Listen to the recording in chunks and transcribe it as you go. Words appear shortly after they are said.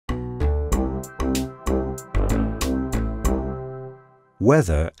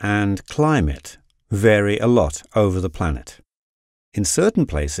Weather and climate vary a lot over the planet. In certain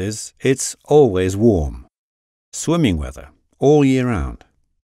places, it's always warm, swimming weather all year round.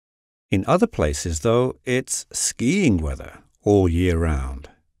 In other places, though, it's skiing weather all year round.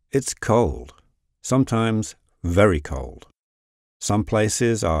 It's cold, sometimes very cold. Some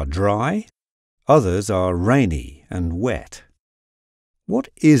places are dry, others are rainy and wet. What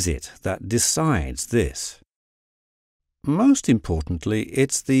is it that decides this? Most importantly,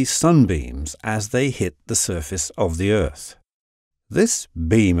 it's the sunbeams as they hit the surface of the Earth. This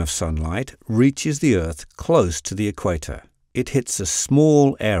beam of sunlight reaches the Earth close to the equator. It hits a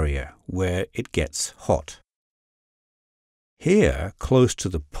small area where it gets hot. Here, close to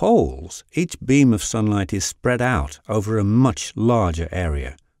the poles, each beam of sunlight is spread out over a much larger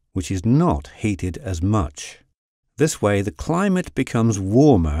area, which is not heated as much. This way, the climate becomes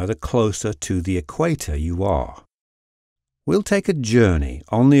warmer the closer to the equator you are. We'll take a journey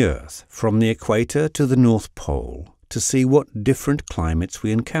on the Earth from the equator to the North Pole to see what different climates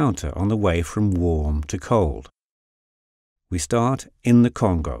we encounter on the way from warm to cold. We start in the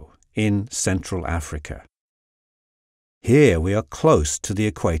Congo, in Central Africa. Here we are close to the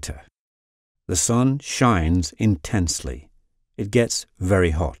equator. The sun shines intensely. It gets very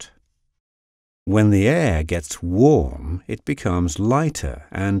hot. When the air gets warm, it becomes lighter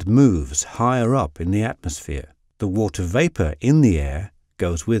and moves higher up in the atmosphere. The water vapor in the air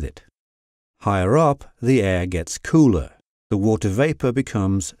goes with it. Higher up, the air gets cooler. The water vapor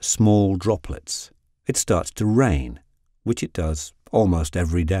becomes small droplets. It starts to rain, which it does almost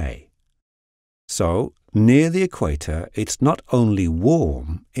every day. So, near the equator, it's not only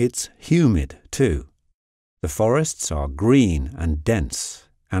warm, it's humid too. The forests are green and dense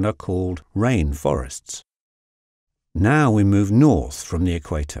and are called rainforests. Now we move north from the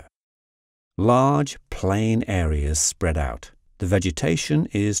equator. Large, plain areas spread out. The vegetation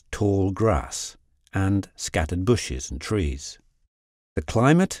is tall grass and scattered bushes and trees. The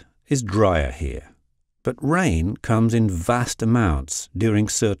climate is drier here, but rain comes in vast amounts during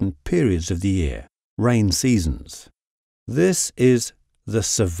certain periods of the year, rain seasons. This is the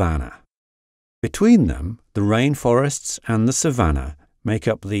savanna. Between them, the rainforests and the savanna make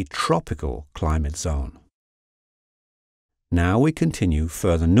up the tropical climate zone. Now we continue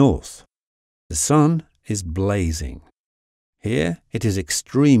further north. The sun is blazing. Here it is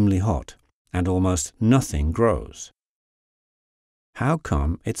extremely hot and almost nothing grows. How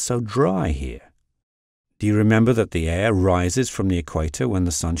come it's so dry here? Do you remember that the air rises from the equator when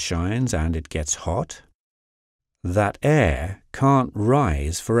the sun shines and it gets hot? That air can't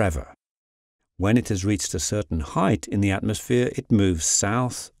rise forever. When it has reached a certain height in the atmosphere, it moves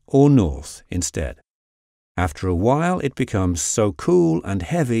south or north instead. After a while, it becomes so cool and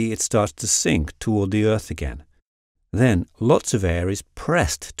heavy it starts to sink toward the Earth again. Then lots of air is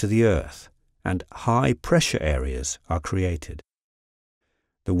pressed to the Earth, and high-pressure areas are created.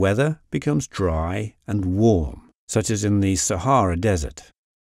 The weather becomes dry and warm, such as in the Sahara Desert.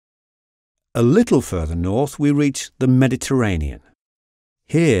 A little further north, we reach the Mediterranean.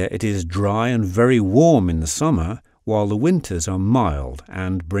 Here it is dry and very warm in the summer, while the winters are mild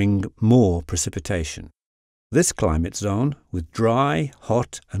and bring more precipitation. This climate zone, with dry,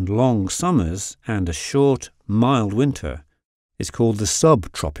 hot and long summers and a short, mild winter, is called the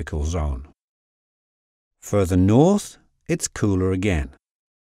subtropical zone. Further north, it's cooler again.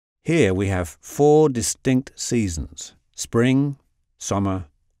 Here we have 4 distinct seasons: spring, summer,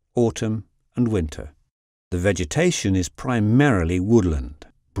 autumn and winter. The vegetation is primarily woodland,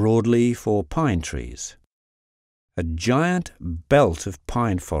 broadleaf or pine trees. A giant belt of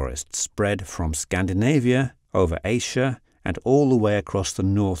pine forests spread from Scandinavia over Asia and all the way across the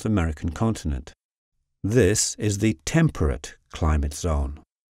North American continent. This is the temperate climate zone.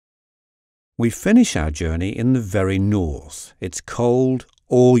 We finish our journey in the very north. It's cold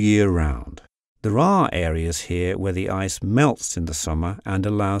all year round. There are areas here where the ice melts in the summer and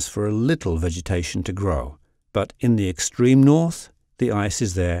allows for a little vegetation to grow. But in the extreme north, the ice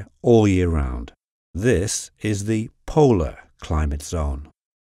is there all year round. This is the polar climate zone.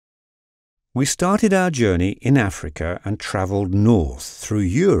 We started our journey in Africa and travelled north through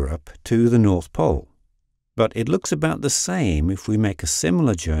Europe to the North Pole. But it looks about the same if we make a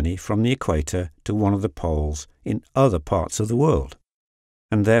similar journey from the equator to one of the poles in other parts of the world.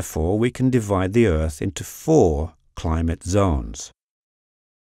 And therefore we can divide the Earth into 4 climate zones.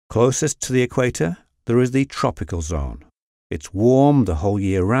 Closest to the equator, there is the tropical zone. It's warm the whole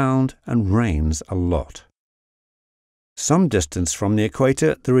year round and rains a lot. Some distance from the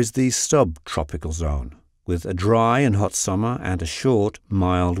equator, there is the subtropical zone, with a dry and hot summer and a short,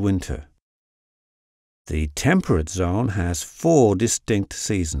 mild winter. The temperate zone has 4 distinct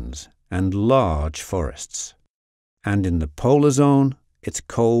seasons and large forests. And in the polar zone, it's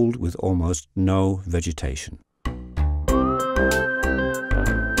cold with almost no vegetation.